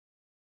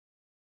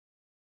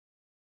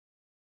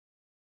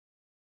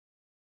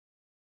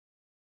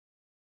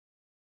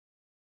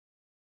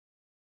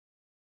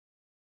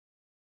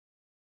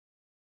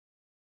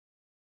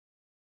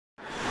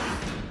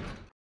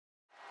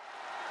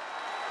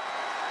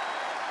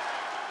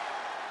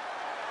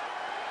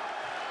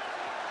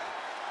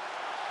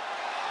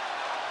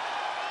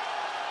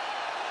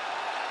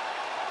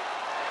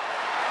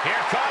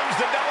Here comes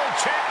the double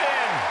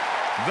champion.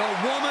 The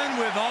woman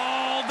with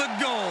all the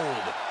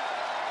gold.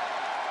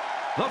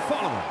 The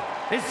following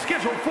is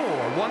scheduled for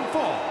one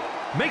fall.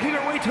 Making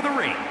her way to the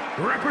ring,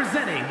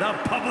 representing the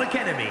Public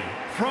Enemy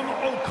from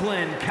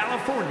Oakland,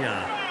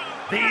 California,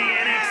 the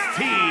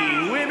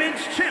NXT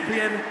Women's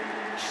Champion,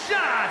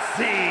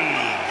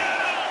 ShoTZi.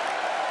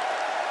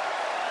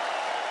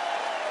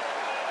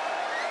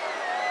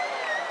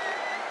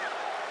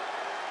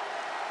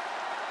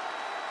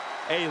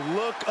 A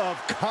look of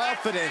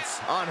confidence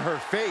on her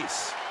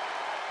face.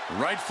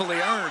 Rightfully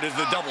earned as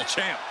the double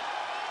champ.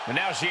 And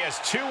now she has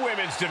two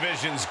women's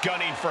divisions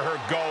gunning for her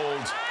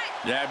gold.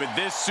 Yeah, but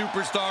this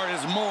superstar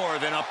is more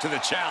than up to the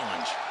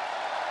challenge.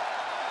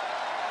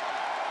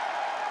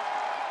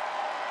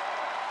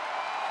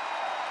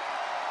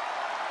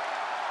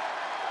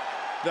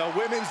 The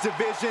women's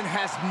division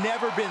has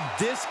never been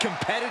this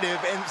competitive,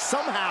 and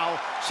somehow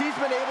she's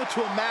been able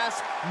to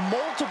amass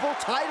multiple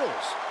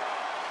titles.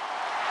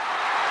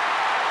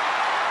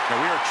 Now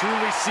we are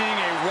truly seeing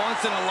a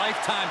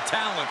once-in-a-lifetime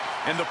talent,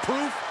 and the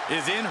proof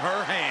is in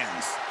her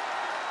hands.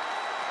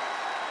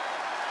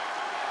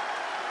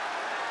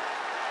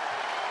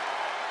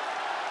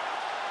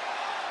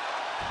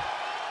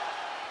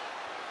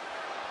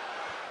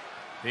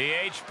 The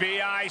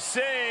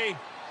HBIC.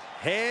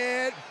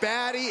 Head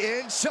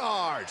baddie in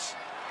charge.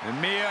 And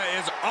Mia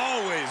is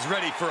always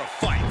ready for a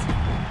fight.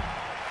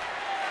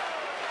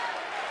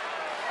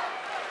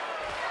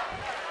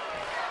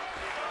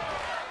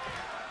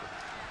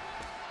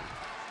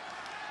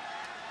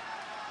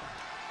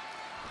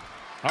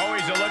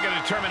 Always a look of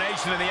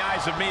determination in the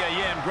eyes of Mia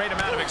Yim. Great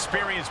amount of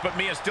experience, but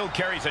Mia still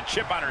carries a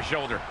chip on her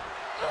shoulder.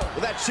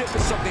 Well, that chip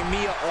is something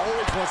Mia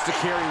always wants to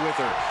carry with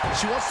her.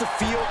 She wants to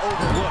feel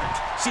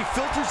overlooked. She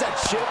filters that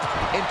chip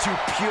into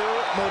pure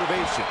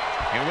motivation.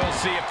 And we'll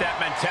see if that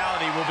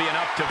mentality will be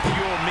enough to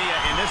fuel Mia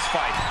in this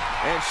fight.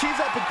 And she's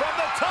up and from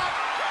the top.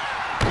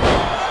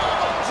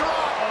 Oh,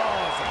 drop.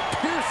 Oh, it's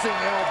a piercing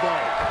elbow.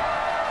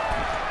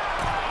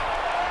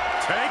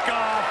 Take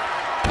off.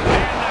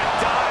 And the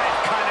dive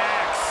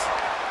connects.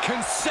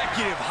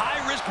 Consecutive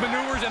high-risk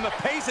maneuvers, and the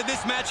pace of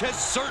this match has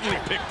certainly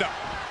picked up.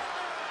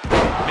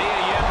 Mia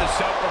Yim, the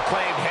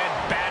self-proclaimed head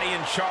baddie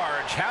in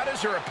charge. How does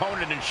her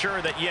opponent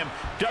ensure that Yim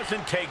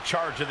doesn't take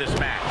charge of this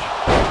match?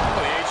 Well,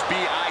 the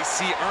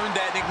HBIC earned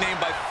that nickname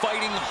by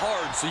fighting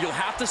hard, so you'll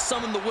have to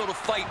summon the will to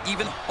fight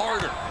even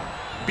harder.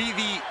 Be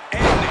the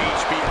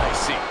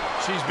NHBIC.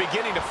 She's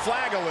beginning to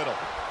flag a little.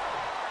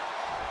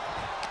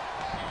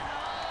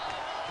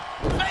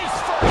 Face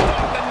first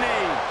off the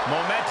knee.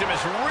 Momentum is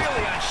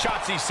really on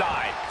ShoTZi's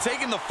side.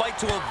 Taking the fight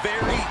to a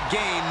very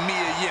game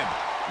Mia Yim.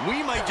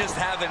 We might just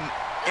have an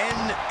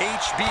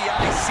NHBIC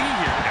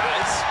here,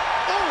 guys.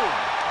 Oh!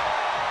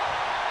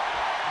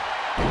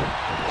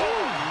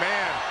 Oh,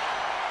 man.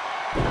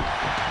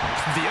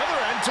 The other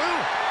end, too.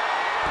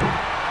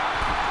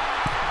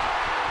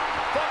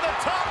 From the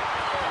top.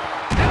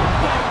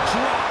 Elbow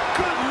drop.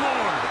 Good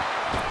Lord.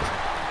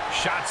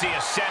 ShoTZi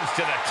ascends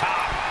to the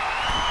top.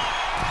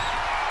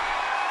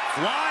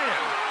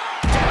 Flying.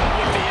 Down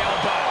with the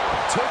elbow.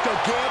 Took a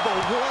gamble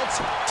once,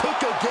 took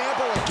a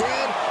gamble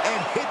again, and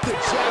hit the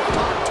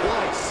jackpot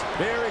twice.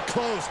 Very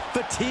close.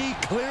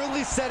 Fatigue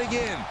clearly setting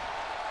in.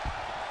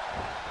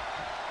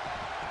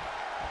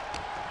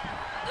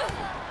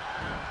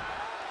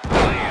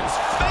 Lands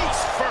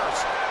face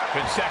first.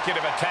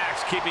 Consecutive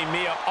attacks keeping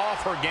Mia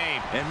off her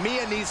game. And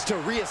Mia needs to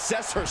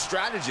reassess her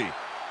strategy.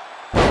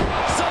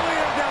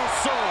 Selena del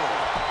Sol.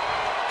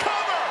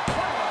 Cover!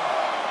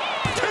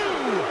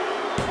 Two!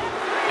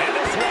 And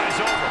this one is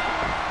over.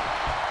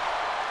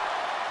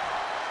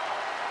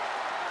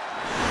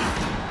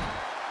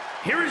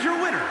 Here is your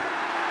winner,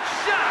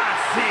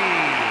 ShoTZi.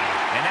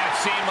 And that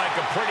seemed like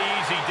a pretty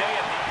easy day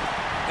at the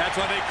end. That's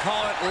why they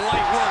call it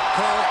light work,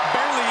 Cole.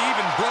 Barely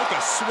even broke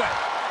a sweat.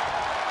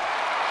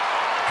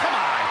 Come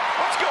on,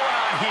 what's going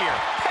on here?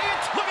 Hey,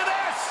 look at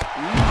this!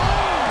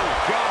 Oh,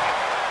 God.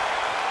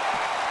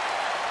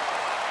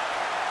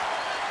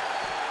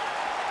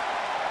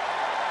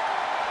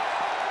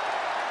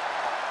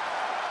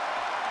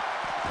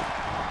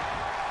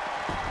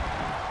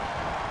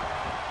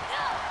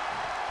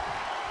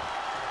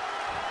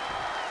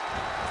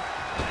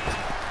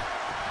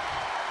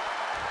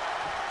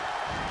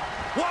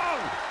 Whoa!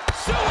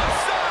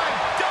 Suicide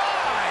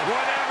dive!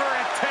 Whatever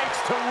it takes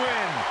to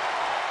win.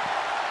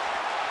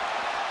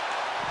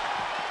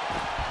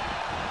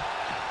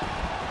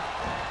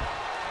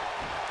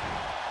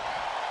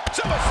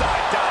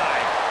 Suicide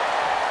dive!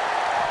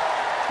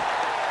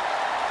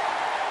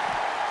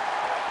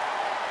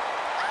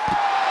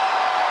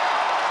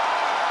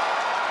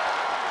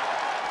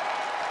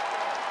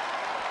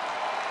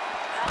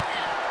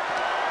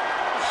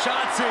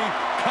 ShoTZi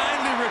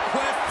kindly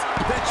requests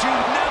that you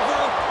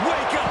never